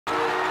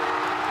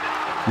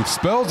With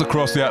spells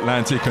across the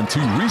Atlantic and 2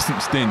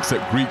 recent stints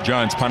at Greek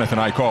giants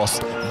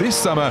Panathinaikos, this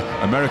summer,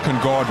 American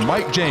guard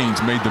Mike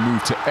James made the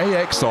move to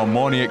AX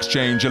Armani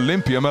Exchange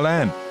Olimpia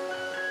Milan.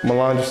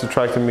 Milan just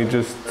attracted me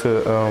just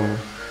to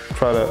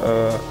try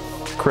to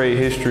create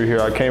history here.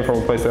 I came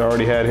from a place that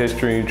already had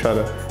history and try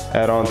to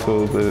add on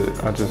to it,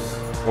 but I just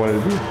wanted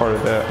to be a part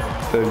of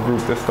that, the group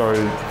that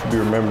started to be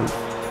remembered.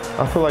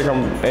 I feel like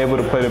I'm able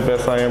to play the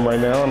best I am right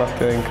now, and I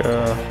think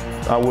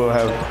I will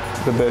have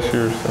the best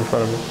years in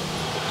front of me.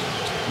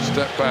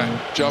 Step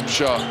back, jump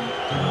shot.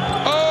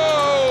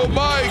 Oh,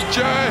 Mike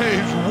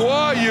James,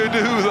 why you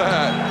do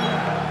that?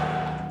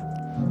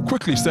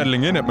 Quickly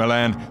settling in at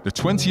Milan, the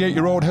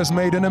 28-year-old has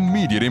made an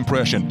immediate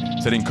impression,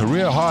 setting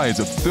career highs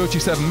of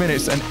 37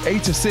 minutes and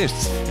 8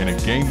 assists in a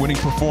game-winning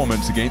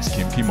performance against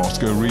Khimki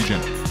Moscow region.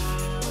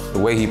 The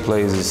way he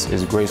plays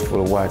is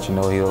graceful to watch. You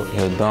know,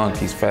 he'll dunk,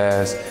 he's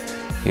fast,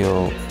 he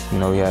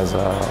has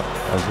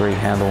a great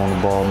handle on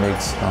the ball,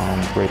 makes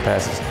great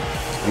passes.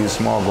 He's a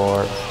small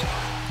guard.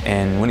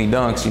 And when he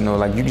dunks,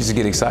 you just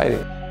get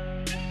excited.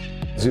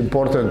 It's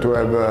important to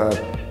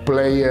have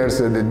players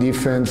that the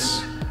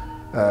defense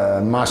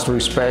must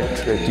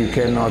respect, that you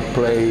cannot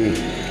play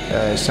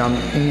some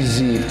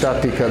easy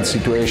tactical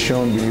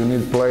situation. You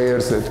need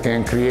players that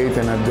can create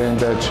an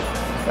advantage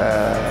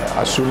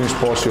as soon as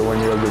possible when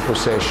you have the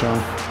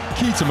possession.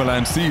 Key to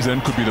Milan's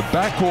season could be the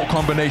backcourt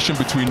combination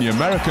between the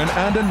American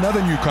and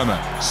another newcomer,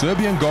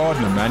 Serbian guard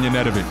Nemanja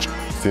Nedovic.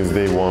 Since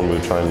day one,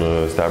 we're trying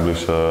to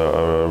establish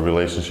a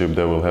relationship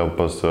that will help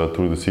us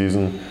through the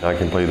season. I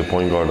can play the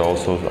point guard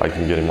also. I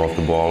can get him off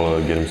the ball,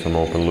 get him some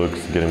open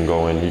looks, get him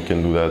going. He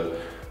can do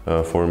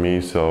that for me.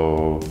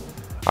 So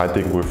I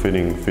think we're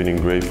fitting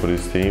great for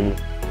this team.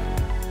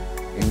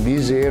 In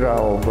this era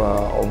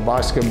of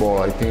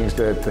basketball, I think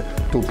that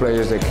 2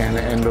 players that can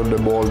handle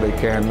the ball, they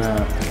can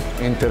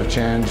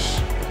interchange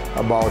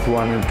about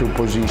 1 and 2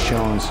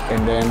 positions,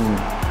 and then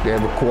they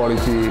have a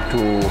quality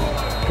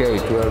to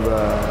have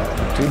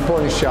a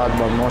 3-point shot,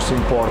 but most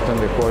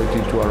important, the quality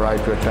to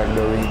arrive to attack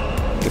the ring.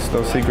 It's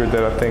no secret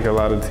that I think a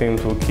lot of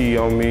teams will key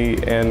on me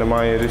and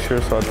Nemanja this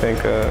year, so I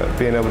think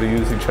being able to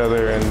use each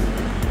other and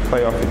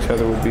play off each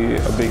other will be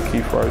a big key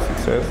for our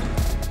success.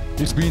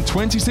 It's been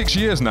 26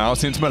 years now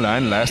since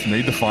Milan last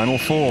made the Final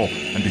Four,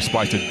 and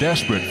despite a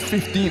desperate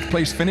 15th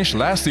place finish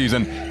last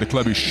season, the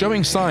club is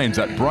showing signs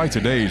that brighter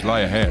days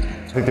lie ahead.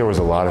 I think there was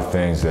a lot of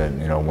things that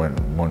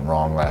went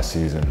wrong last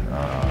season.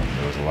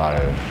 There was a lot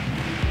of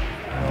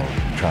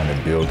trying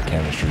to build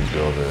chemistry,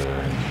 build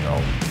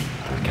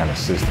a kind of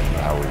system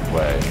of how we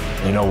play.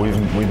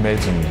 We've made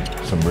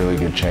some really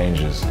good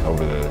changes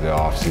over the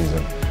off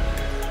season.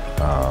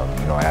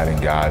 Adding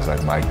guys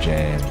like Mike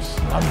James.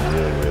 I'm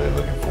really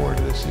looking forward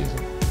to this season.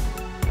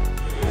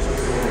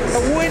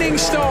 A winning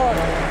start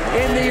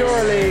in the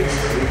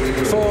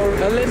EuroLeague for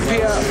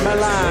Olimpia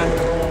Milan.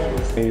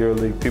 In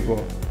EuroLeague,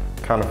 people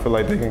kind of feel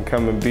like they can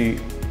come and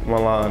beat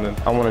Milan, and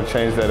I want to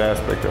change that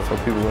aspect of so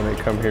people, when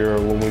they come here or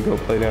when we go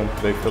play them,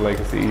 they feel like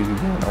it's an easy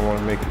game. I want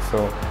to make it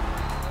so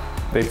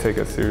they take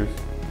us serious.